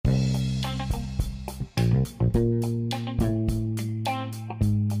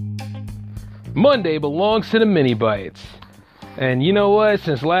Monday belongs to the mini bites. And you know what?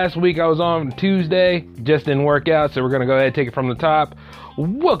 Since last week I was on Tuesday, just didn't work out, so we're going to go ahead and take it from the top.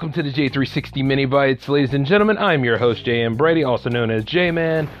 Welcome to the J360 Mini Bites, ladies and gentlemen. I'm your host, J.M. Brady, also known as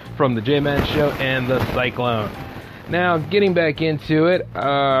J-Man from the J-Man Show and the Cyclone. Now, getting back into it,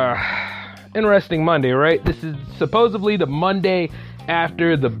 interesting Monday, right? This is supposedly the Monday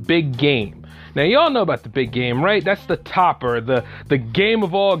after the big game. Now, y'all know about the big game, right? That's the topper, the game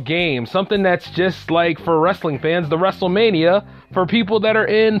of all games, something that's just like for wrestling fans, the WrestleMania for people that are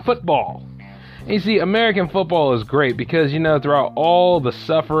in football. And you see, American football is great because, you know, throughout all the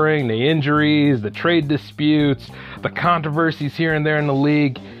suffering, the injuries, the trade disputes, the controversies here and there in the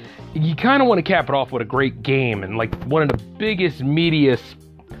league, you kind of want to cap it off with a great game and like one of the biggest media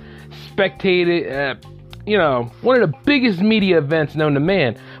spectated, one of the biggest media events known to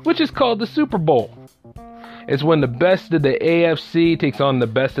man, which is called the Super Bowl. It's when the best of the AFC takes on the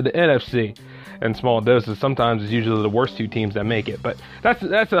best of the NFC. In small doses, sometimes it's usually the worst two teams that make it. But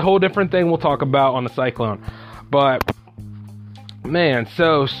that's a whole different thing we'll talk about on the Cyclone. But, man,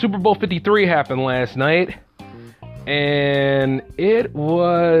 so Super Bowl 53 happened last night. And it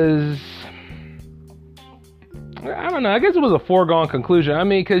was... I don't know, I guess it was a foregone conclusion. I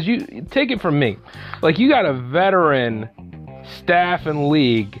mean, because you take it from me. Like, you got a veteran staff and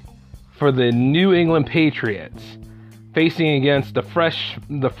league for the New England Patriots facing against the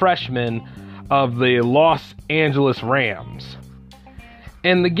freshmen of the Los Angeles Rams.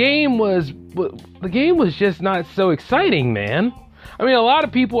 And the game was just not so exciting, man. I mean, a lot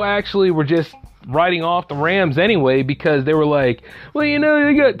of people actually were just writing off the Rams anyway because they were like, well, you know,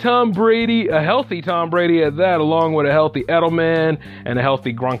 they got Tom Brady, a healthy Tom Brady at that, along with a healthy Edelman and a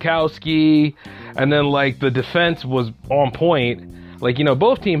healthy Gronkowski. And then, like, the defense was on point. Like, you know,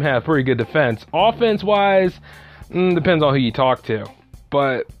 both teams have pretty good defense. Offense-wise, depends on who you talk to.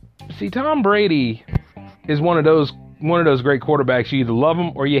 But, see, Tom Brady is one of those great quarterbacks. You either love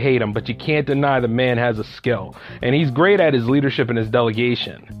him or you hate him, but you can't deny the man has a skill. And he's great at his leadership and his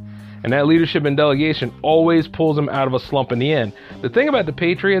delegation. And that leadership and delegation always pulls him out of a slump in the end. The thing about the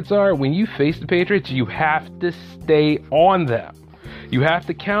Patriots are, when you face the Patriots, you have to stay on them. You have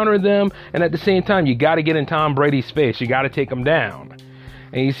to counter them, and at the same time, you got to get in Tom Brady's face. You got to take him down.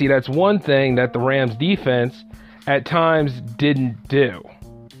 And you see, that's one thing that the Rams defense at times didn't do.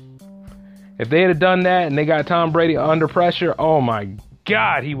 If they had done that and they got Tom Brady under pressure, oh my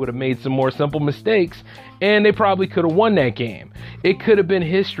God, he would have made some more simple mistakes, and they probably could have won that game. It could have been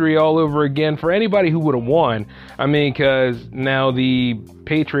history all over again for anybody who would have won. I mean, because now the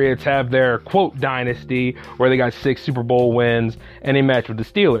Patriots have their, quote, dynasty, where they got 6 Super Bowl wins, and they match with the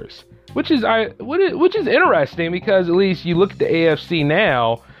Steelers. Which is interesting, because at least you look at the AFC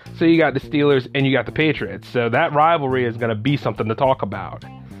now, so you got the Steelers and you got the Patriots. So that rivalry is going to be something to talk about.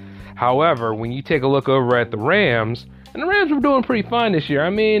 However, when you take a look over at the Rams, and the Rams were doing pretty fine this year. I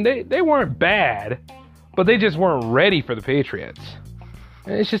mean, they weren't bad, but they just weren't ready for the Patriots.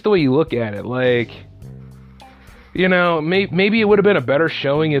 And it's just the way you look at it. Like, you know, maybe it would have been a better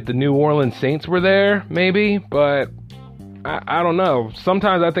showing if the New Orleans Saints were there, maybe. But I don't know.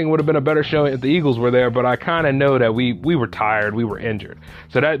 Sometimes I think it would have been a better showing if the Eagles were there, but I kind of know that we were tired, we were injured.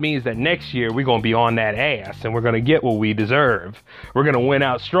 So that means that next year we're going to be on that ass, and we're going to get what we deserve. We're going to win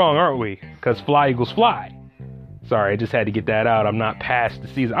out strong, aren't we? Because fly, Eagles, fly. Sorry, I just had to get that out. I'm not past the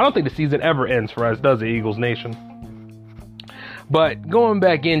season. I don't think the season ever ends for us, does it, Eagles Nation? But going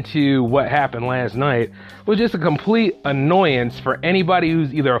back into what happened last night was just a complete annoyance for anybody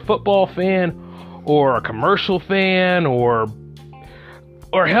who's either a football fan or a commercial fan or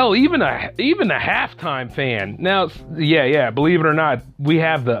hell, even a halftime fan. Now, yeah, believe it or not, we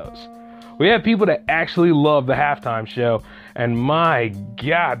have those. We have people that actually love the halftime show, and my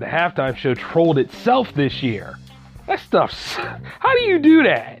God, the halftime show trolled itself this year. That stuff's... How do you do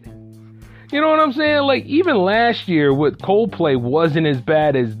that? You know what I'm saying? Like, even last year with Coldplay wasn't as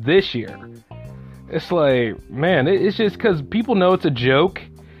bad as this year. It's like, man, it's just because people know it's a joke,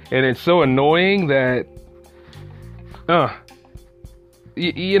 and it's so annoying that...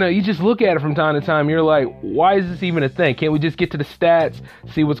 You just look at it from time to time, you're like, why is this even a thing? Can't we just get to the stats,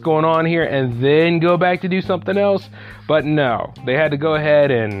 see what's going on here, and then go back to do something else? But no, they had to go ahead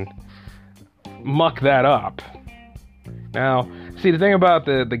and muck that up. Now, see, the thing about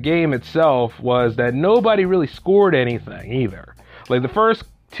the game itself was that nobody really scored anything either. Like, the first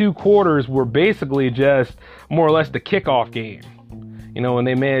 2 quarters were basically just more or less the kickoff game. You know, when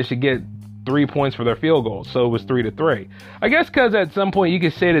they managed to get 3 points for their field goal, so it was 3-3. I guess because at some point you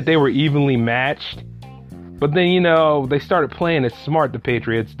could say that they were evenly matched, but then, you know, they started playing as smart, the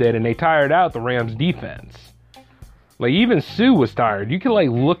Patriots did, and they tired out the Rams defense. Like, even Sue was tired. You can, like,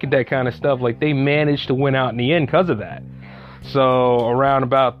 look at that kind of stuff. Like, they managed to win out in the end because of that. So, around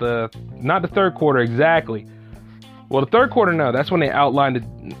about not the third quarter exactly. Well, the third quarter, no. That's when they outlined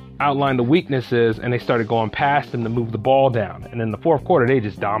the weaknesses, and they started going past them to move the ball down. And in the fourth quarter, they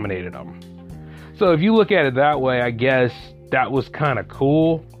just dominated them. So, if you look at it that way, I guess that was kind of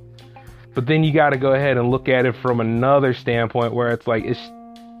cool. But then you got to go ahead and look at it from another standpoint where it's like,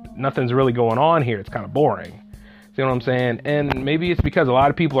 nothing's really going on here. It's kind of boring. See what I'm saying? And maybe it's because a lot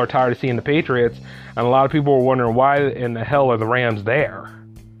of people are tired of seeing the Patriots, and a lot of people are wondering why in the hell are the Rams there?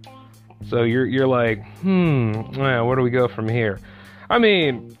 So you're like, where do we go from here? I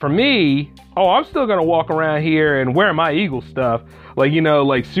mean, for me, I'm still going to walk around here and wear my Eagles stuff. Like,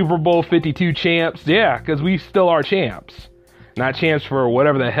 like Super Bowl 52 champs. Yeah, because we still are champs. Not champs for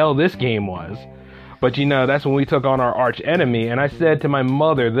whatever the hell this game was. But, that's when we took on our arch enemy. And I said to my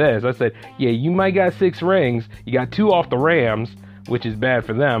mother this. I said, yeah, you might got 6 rings. You got 2 off the Rams, which is bad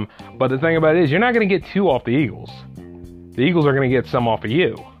for them. But the thing about it is, you're not going to get 2 off the Eagles. The Eagles are going to get some off of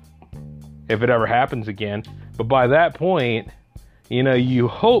you, if it ever happens again. But by that point, you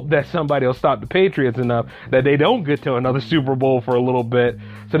hope that somebody will stop the Patriots enough that they don't get to another Super Bowl for a little bit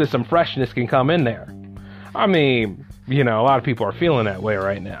so that some freshness can come in there. I mean, a lot of people are feeling that way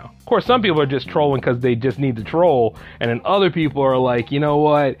right now. Of course, some people are just trolling because they just need to troll. And then other people are like, you know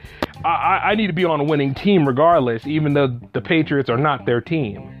what? I need to be on a winning team regardless, even though the Patriots are not their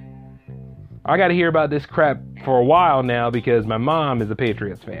team. I got to hear about this crap for a while now because my mom is a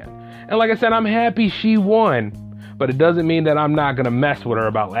Patriots fan. And like I said, I'm happy she won. But it doesn't mean that I'm not going to mess with her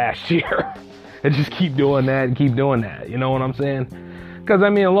about last year. And just keep doing that and keep doing that. You know what I'm saying? Because, I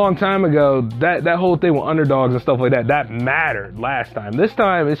mean, a long time ago, that whole thing with underdogs and stuff like that mattered last time. This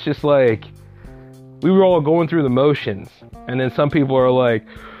time, it's just like, we were all going through the motions. And then some people are like,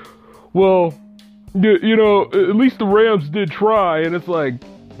 well, at least the Rams did try. And it's like,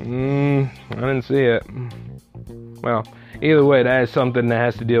 I didn't see it. Well, either way, that is something that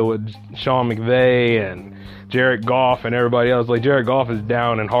has to deal with Sean McVay and Jared Goff and everybody else. Like, Jared Goff is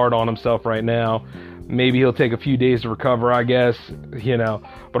down and hard on himself right now. Maybe he'll take a few days to recover, I guess,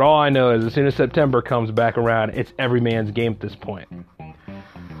 But all I know is as soon as September comes back around, it's every man's game at this point.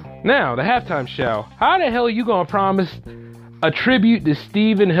 Now, the halftime show. How the hell are you going to promise a tribute to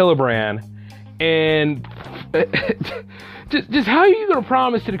Steven Hillenbrand? And just how are you going to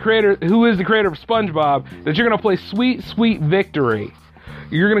promise to the creator, who is the creator of SpongeBob, that you're going to play Sweet, Sweet Victory?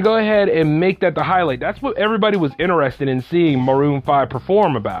 You're going to go ahead and make that the highlight. That's what everybody was interested in seeing Maroon 5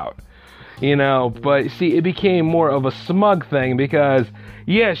 perform about. But see, it became more of a smug thing because,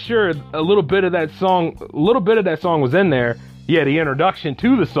 yeah, sure, a little bit of that song was in there. Yeah, the introduction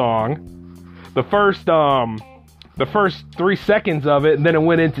to the song, the first 3 seconds of it, and then it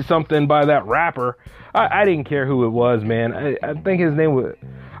went into something by that rapper. I didn't care who it was, man. I think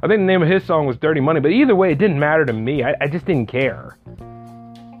the name of his song was Dirty Money, but either way, it didn't matter to me. I just didn't care.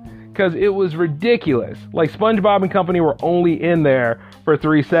 Because it was ridiculous. Like, SpongeBob and company were only in there for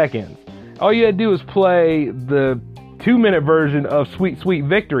 3 seconds. All you had to do was play the 2-minute version of Sweet, Sweet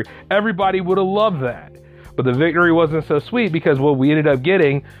Victory. Everybody would have loved that. But the victory wasn't so sweet because what we ended up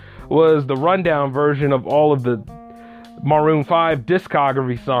getting was the rundown version of all of the Maroon 5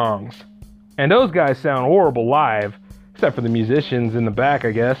 discography songs. And those guys sound horrible live, except for the musicians in the back,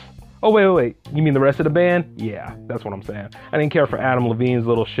 I guess. Oh, wait. You mean the rest of the band? Yeah, that's what I'm saying. I didn't care for Adam Levine's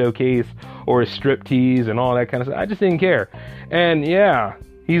little showcase or his striptease and all that kind of stuff. I just didn't care. And yeah,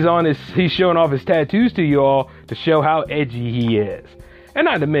 he's showing off his tattoos to you all to show how edgy he is. And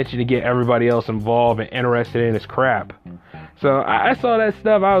not to mention to get everybody else involved and interested in his crap. So I saw that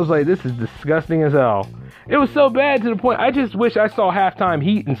stuff. I was like, this is disgusting as hell. It was so bad to the point, I just wish I saw Halftime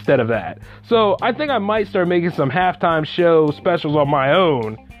Heat instead of that. So I think I might start making some halftime show specials on my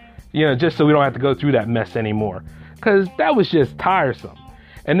own. Just so we don't have to go through that mess anymore. Because that was just tiresome.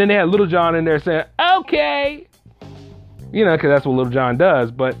 And then they had Little John in there saying, okay. Because that's what Little John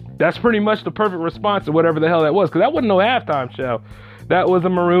does. But that's pretty much the perfect response to whatever the hell that was. Because that wasn't no halftime show. That was a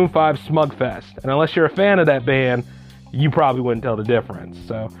Maroon 5 smug fest. And unless you're a fan of that band, you probably wouldn't tell the difference.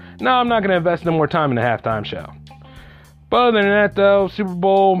 So, no, I'm not going to invest no more time in the halftime show. But other than that, though, Super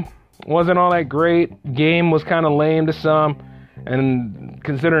Bowl wasn't all that great. Game was kind of lame to some. And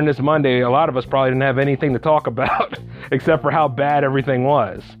considering this Monday, a lot of us probably didn't have anything to talk about except for how bad everything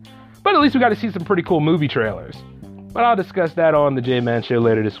was. But at least we got to see some pretty cool movie trailers. But I'll discuss that on the J-Man Show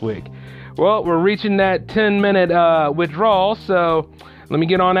later this week. Well, we're reaching that 10-minute withdrawal, so let me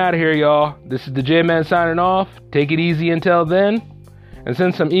get on out of here, y'all. This is the J-Man signing off. Take it easy until then. And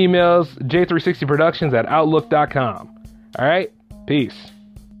send some emails, j360productions@outlook.com. All right? Peace.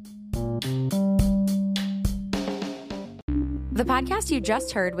 The podcast you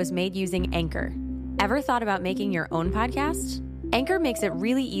just heard was made using Anchor. Ever thought about making your own podcast? Anchor makes it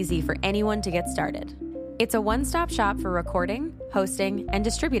really easy for anyone to get started. It's a one-stop shop for recording, hosting, and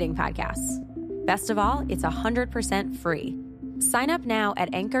distributing podcasts. Best of all, it's 100% free. Sign up now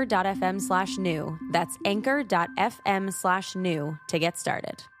at anchor.fm/new. That's anchor.fm/new to get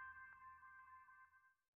started.